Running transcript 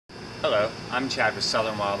Hello, I'm Chad with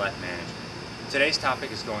Southern Wildlife Management. Today's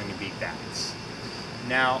topic is going to be bats.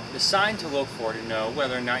 Now, the sign to look for to know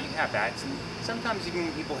whether or not you have bats, and sometimes even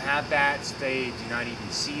when people have bats, they do not even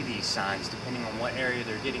see these signs depending on what area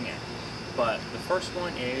they're getting in. But the first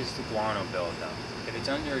one is the guano buildup. If it's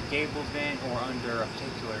under a gable vent or under a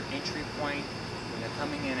particular entry point, when they're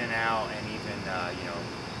coming in and out and even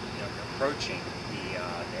approaching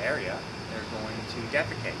the area, they're going to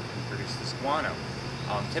defecate and produce this guano.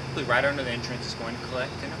 Typically right under the entrance is going to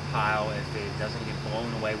collect in a pile if it doesn't get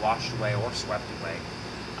blown away, washed away, or swept away.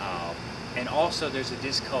 And also there's a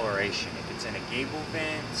discoloration. If it's in a gable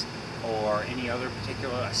vent or any other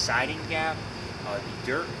particular siding gap, the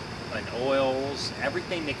dirt and oils,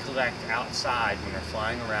 everything they collect outside when they're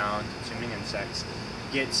flying around consuming insects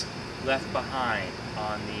gets left behind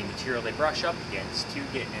on the material they brush up against to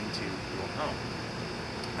get into your home.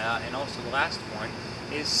 And also the last one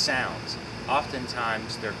is sounds.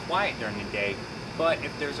 Oftentimes they're quiet during the day, but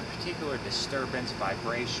if there's a particular disturbance,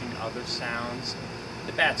 vibration, other sounds,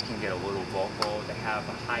 the bats can get a little vocal. They have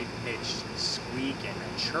a high-pitched squeak and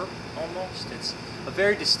a chirp almost. It's a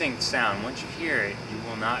very distinct sound. Once you hear it, you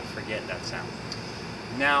will not forget that sound.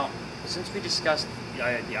 Now, since we discussed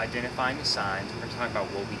identifying the signs, we're going to talk about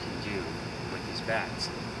what we can do with these bats.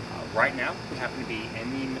 Right now, we happen to be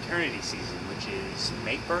in the maternity season, which is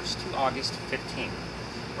May 1st to August 15th.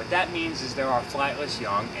 What that means is there are flightless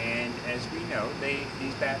young, and as we know,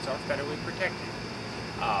 these bats are federally protected.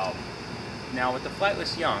 Now with the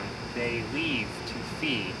flightless young, they leave to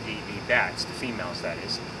feed the bats, the females that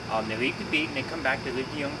is. They leave the beat and they come back, they leave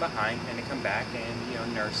the young behind, and they come back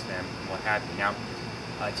and nurse them and what have you. Now,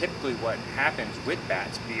 typically what happens with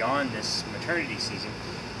bats beyond this maternity season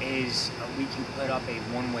is we can put up a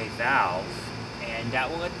one-way valve, and that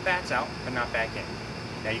will let the bats out, but not back in.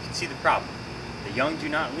 Now you can see the problem. The young do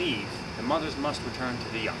not leave, the mothers must return to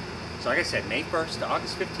the young. So like I said, May 1st to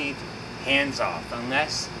August 15th, hands off,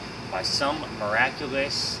 unless by some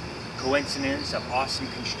miraculous coincidence of awesome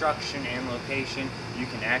construction and location, you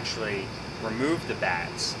can actually remove the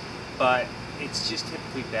bats. But it's just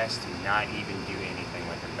typically best to not even do anything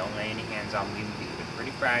with them. Don't lay any hands on them, leave them be. They're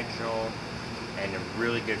pretty fragile, and they're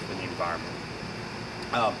really good for the environment.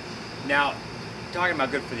 Now, talking about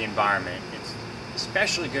good for the environment, it's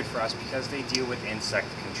especially good for us because they deal with insect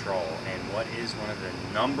control, and what is one of the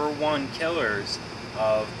 #1 killers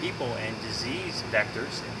of people and disease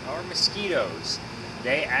vectors are mosquitoes.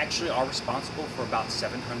 They actually are responsible for about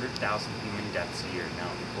 700,000 human deaths a year.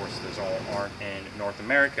 Now, of course, those all aren't in North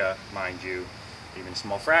America, mind you, even a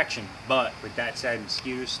small fraction, but with that said,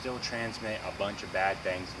 mosquitoes still transmit a bunch of bad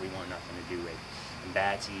things we want nothing to do with, and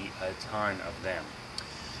bats eat a ton of them.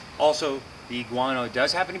 Also, the guano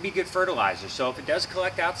does happen to be good fertilizer, so if it does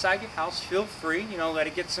collect outside your house, feel free, let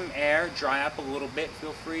it get some air, dry up a little bit.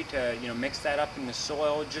 Feel free to, mix that up in the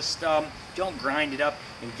soil. Just don't grind it up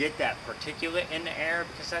and get that particulate in the air,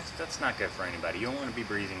 because that's not good for anybody. You don't want to be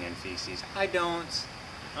breathing in feces. I don't.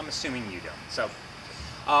 I'm assuming you don't. So,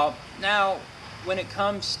 now, when it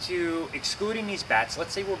comes to excluding these bats,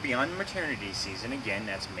 let's say we're beyond the maternity season. Again,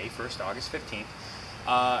 that's May 1st, August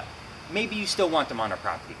 15th. Maybe you still want them on our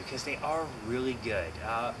property because they are really good.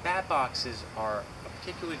 Bat boxes are a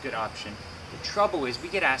particularly good option. The trouble is, we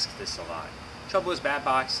get asked this a lot. Trouble is, bat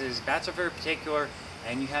boxes, bats are very particular,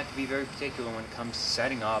 and you have to be very particular when it comes to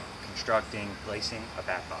setting up, constructing, placing a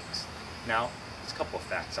bat box. Now, there's a couple of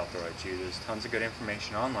facts I'll throw at you. There's tons of good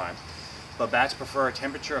information online. But bats prefer a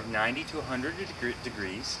temperature of 90 to 100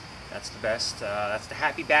 degrees. That's the best, that's the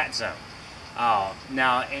happy bat zone.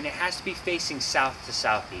 Now, and it has to be facing south to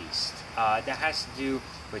southeast. That has to do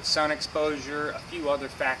with sun exposure, a few other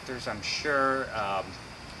factors, I'm sure,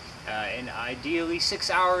 and ideally 6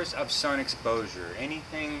 hours of sun exposure.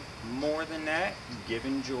 Anything more than that,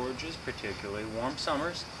 given Georgia's particularly warm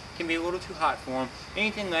summers, can be a little too hot for them.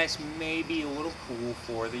 Anything less may be a little cool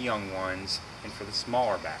for the young ones and for the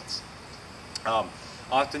smaller bats.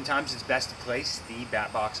 Oftentimes it's best to place the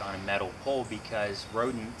bat box on a metal pole because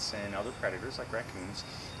rodents and other predators like raccoons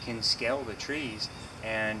can scale the trees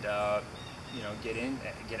and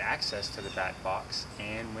get access to the bat box.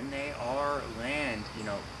 And when they are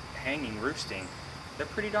hanging, roosting, they're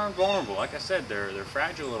pretty darn vulnerable. Like I said, they're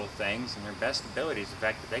fragile little things, and their best ability is the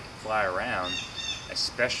fact that they can fly around,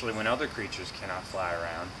 especially when other creatures cannot fly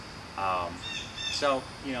around. So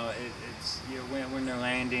when they're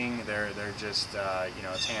landing, they're just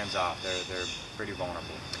it's hands off. They're pretty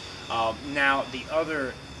vulnerable. Now the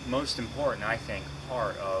other most important, I think,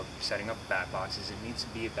 part of setting up a bat box is it needs to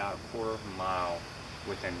be about a quarter of a mile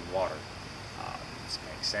within water. This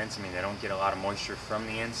makes sense. I mean, they don't get a lot of moisture from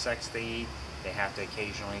the insects they eat, they have to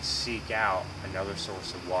occasionally seek out another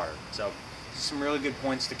source of water. So some really good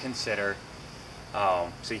points to consider.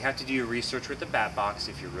 So you have to do your research with the bat box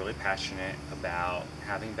if you're really passionate about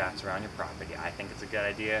having bats around your property. I think it's a good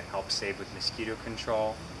idea. Helps save with mosquito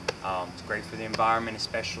control. It's great for the environment,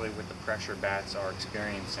 especially with the pressure bats are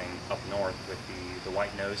experiencing up north with the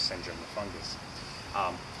white nose syndrome, the fungus.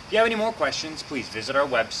 If you have any more questions, please visit our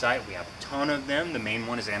website. We have a ton of them. The main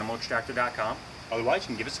one is animalextractor.com. Otherwise, you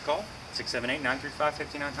can give us a call,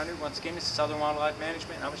 678-935-5900. Once again, this is Southern Wildlife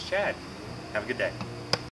Management. I was Chad. Have a good day.